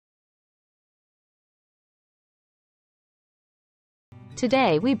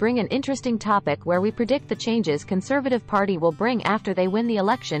Today we bring an interesting topic where we predict the changes Conservative Party will bring after they win the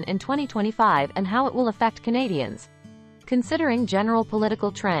election in 2025 and how it will affect Canadians. Considering general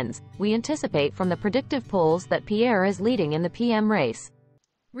political trends, we anticipate from the predictive polls that Pierre is leading in the PM race.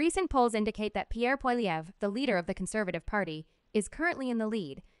 Recent polls indicate that Pierre Poilievre, the leader of the Conservative Party, is currently in the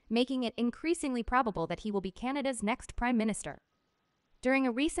lead, making it increasingly probable that he will be Canada's next Prime Minister. During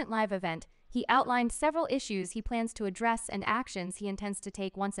a recent live event, he outlined several issues he plans to address and actions he intends to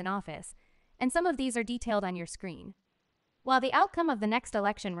take once in office, and some of these are detailed on your screen. While the outcome of the next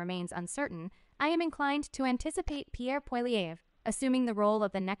election remains uncertain, I am inclined to anticipate Pierre Poilievre assuming the role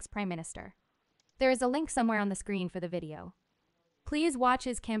of the next Prime Minister. There is a link somewhere on the screen for the video. Please watch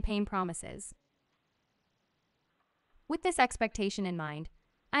his campaign promises. With this expectation in mind,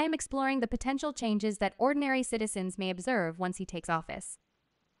 I am exploring the potential changes that ordinary citizens may observe once he takes office.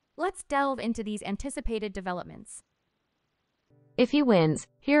 Let's delve into these anticipated developments. If he wins,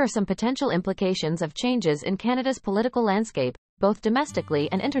 here are some potential implications of changes in Canada's political landscape, both domestically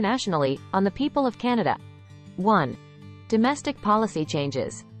and internationally, on the people of Canada. 1. Domestic policy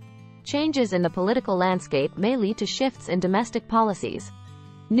changes. Changes in the political landscape may lead to shifts in domestic policies.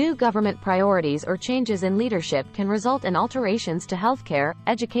 New government priorities or changes in leadership can result in alterations to healthcare,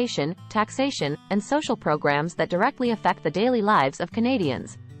 education, taxation, and social programs that directly affect the daily lives of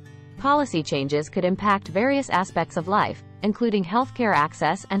Canadians. Policy changes could impact various aspects of life, including healthcare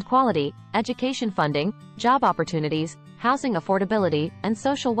access and quality, education funding, job opportunities, housing affordability, and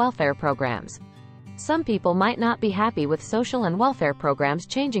social welfare programs. Some people might not be happy with social and welfare programs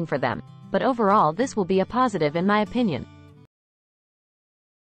changing for them, but overall this will be a positive in my opinion.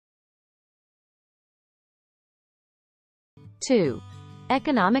 2.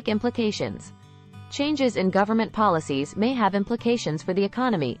 Economic implications. Changes in government policies may have implications for the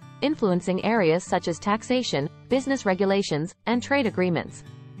economy, influencing areas such as taxation, business regulations, and trade agreements.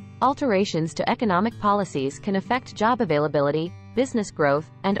 Alterations to economic policies can affect job availability, business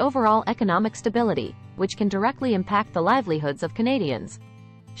growth, and overall economic stability, which can directly impact the livelihoods of Canadians.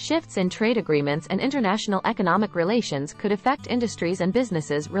 Shifts in trade agreements and international economic relations could affect industries and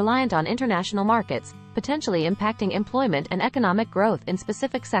businesses reliant on international markets, potentially impacting employment and economic growth in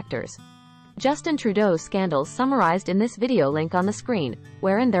specific sectors. Justin Trudeau's scandals summarized in this video link on the screen,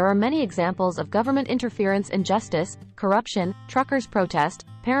 wherein there are many examples of government interference in justice, corruption, truckers' protest,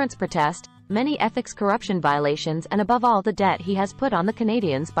 parents' protest, many ethics corruption violations, and above all the debt he has put on the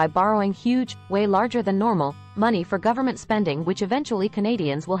Canadians by borrowing huge, way larger than normal, money for government spending which eventually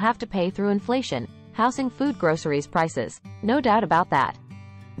Canadians will have to pay through inflation, housing, food, groceries prices. No doubt about that.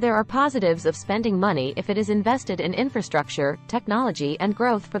 There are positives of spending money if it is invested in infrastructure, technology, and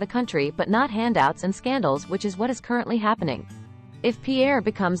growth for the country, but not handouts and scandals, which is what is currently happening. If Pierre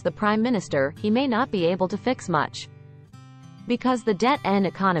becomes the Prime Minister, he may not be able to fix much, because the debt and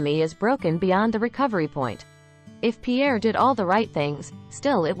economy is broken beyond the recovery point. If Pierre did all the right things,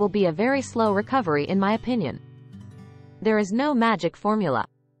 still it will be a very slow recovery in my opinion. There is no magic formula.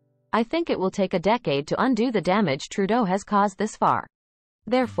 I think it will take a decade to undo the damage Trudeau has caused this far.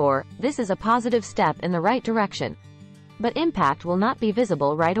 Therefore, this is a positive step in the right direction. But impact will not be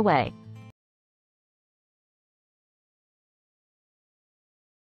visible right away.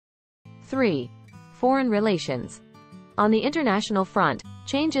 3. Foreign relations. On the international front,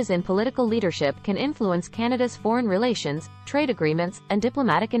 changes in political leadership can influence Canada's foreign relations, trade agreements, and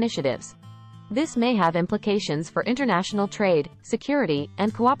diplomatic initiatives. This may have implications for international trade, security,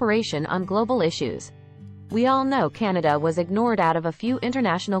 and cooperation on global issues. We all know Canada was ignored out of a few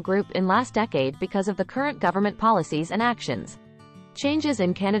international groups in last decade because of the current government policies and actions. Changes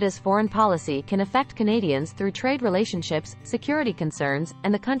in Canada's foreign policy can affect Canadians through trade relationships, security concerns,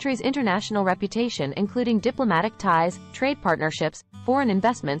 and the country's international reputation, including diplomatic ties, trade partnerships, foreign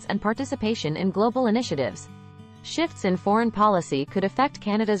investments, and participation in global initiatives. Shifts in foreign policy could affect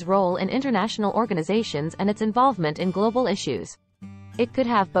Canada's role in international organizations and its involvement in global issues. It could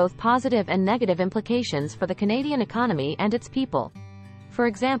have both positive and negative implications for the Canadian economy and its people. For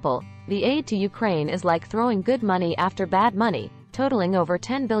example, the aid to Ukraine is like throwing good money after bad money, totaling over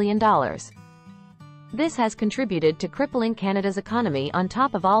 $10 billion. This has contributed to crippling Canada's economy on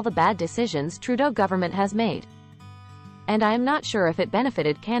top of all the bad decisions Trudeau government has made. And I am not sure if it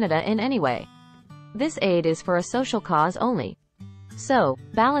benefited Canada in any way. This aid is for a social cause only. So,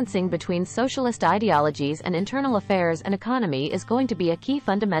 balancing between socialist ideologies and internal affairs and economy is going to be a key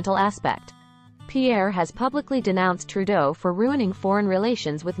fundamental aspect. Pierre has publicly denounced Trudeau for ruining foreign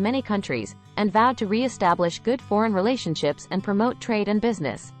relations with many countries, and vowed to re-establish good foreign relationships and promote trade and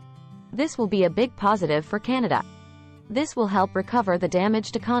business. This will be a big positive for Canada. This will help recover the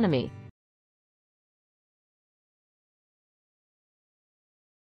damaged economy.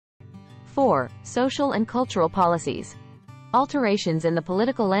 4. Social and cultural policies. Alterations in the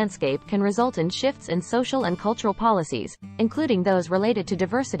political landscape can result in shifts in social and cultural policies, including those related to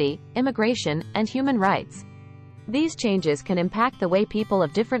diversity, immigration, and human rights. These changes can impact the way people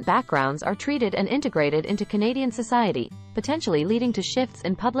of different backgrounds are treated and integrated into Canadian society, potentially leading to shifts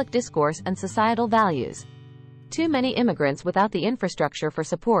in public discourse and societal values. Too many immigrants without the infrastructure for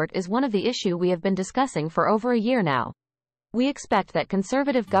support is one of the issues we have been discussing for over a year now. We expect that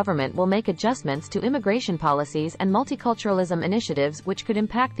Conservative government will make adjustments to immigration policies and multiculturalism initiatives which could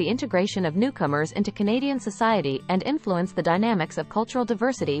impact the integration of newcomers into Canadian society and influence the dynamics of cultural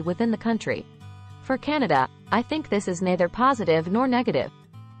diversity within the country. For Canada, I think this is neither positive nor negative.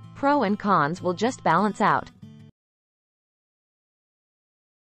 Pro and cons will just balance out.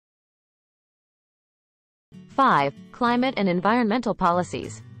 5. Climate and environmental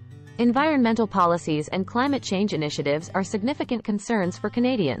policies. Environmental policies and climate change initiatives are significant concerns for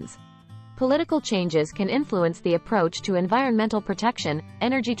Canadians. Political changes can influence the approach to environmental protection,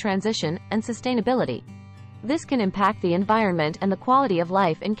 energy transition, and sustainability. This can impact the environment and the quality of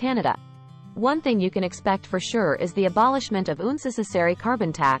life in Canada. One thing you can expect for sure is the abolishment of unnecessary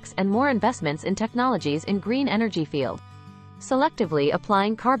carbon tax and more investments in technologies in green energy field. Selectively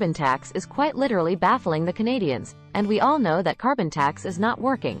applying carbon tax is quite literally baffling the Canadians, and we all know that carbon tax is not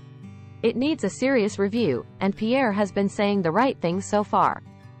working. It needs a serious review, and Pierre has been saying the right things so far.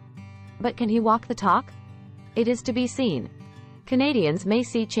 But can he walk the talk? It is to be seen. Canadians may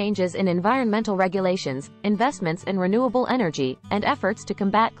see changes in environmental regulations, investments in renewable energy, and efforts to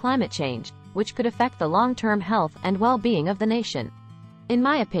combat climate change, which could affect the long-term health and well-being of the nation. In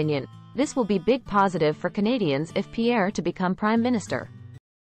my opinion, this will be big positive for Canadians if Pierre to become Prime Minister.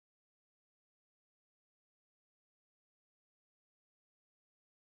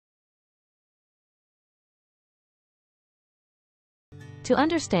 To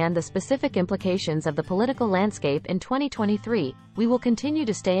understand the specific implications of the political landscape in 2023, we will continue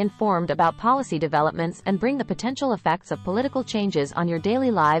to stay informed about policy developments and bring the potential effects of political changes on your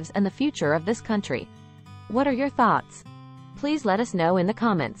daily lives and the future of this country. What are your thoughts? Please let us know in the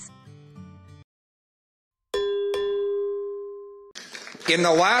comments. In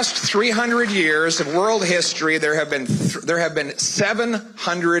the last 300 years of world history, there have been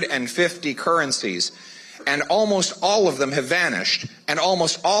 750 currencies. And almost all of them have vanished, and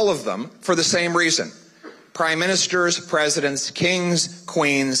almost all of them for the same reason. Prime ministers, presidents, kings,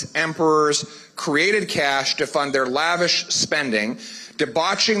 queens, emperors created cash to fund their lavish spending,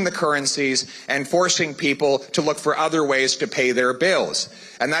 debauching the currencies and forcing people to look for other ways to pay their bills.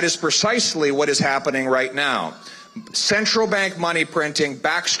 And that is precisely what is happening right now. Central bank money printing,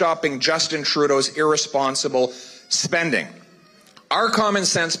 backstopping Justin Trudeau's irresponsible spending. Our common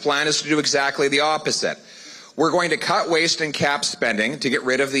sense plan is to do exactly the opposite. We're going to cut, waste, and cap spending to get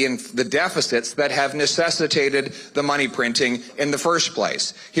rid of the deficits that have necessitated the money printing in the first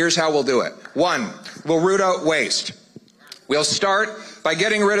place. Here's how we'll do it. 1, we'll root out waste. We'll start by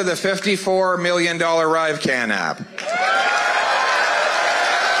getting rid of the $54 million ArriveCan app.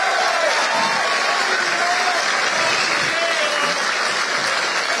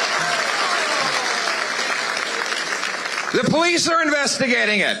 The police are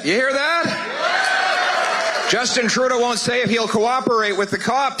investigating it. You hear that? Justin Trudeau won't say if he'll cooperate with the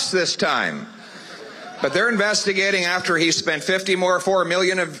cops this time. But they're investigating after he spent $54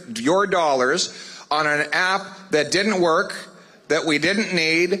 million of your dollars on an app that didn't work, that we didn't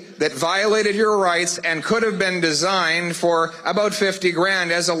need, that violated your rights and could have been designed for about 50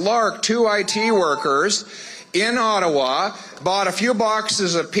 grand. As a lark, 2 IT workers in Ottawa bought a few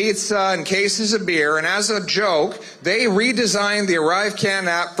boxes of pizza and cases of beer, and as a joke, they redesigned the ArriveCan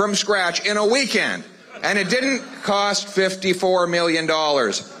app from scratch in a weekend. And it didn't cost $54 million.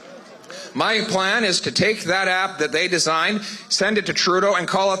 My plan is to take that app that they designed, send it to Trudeau, and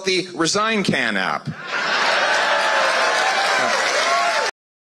call it the ResignCan app.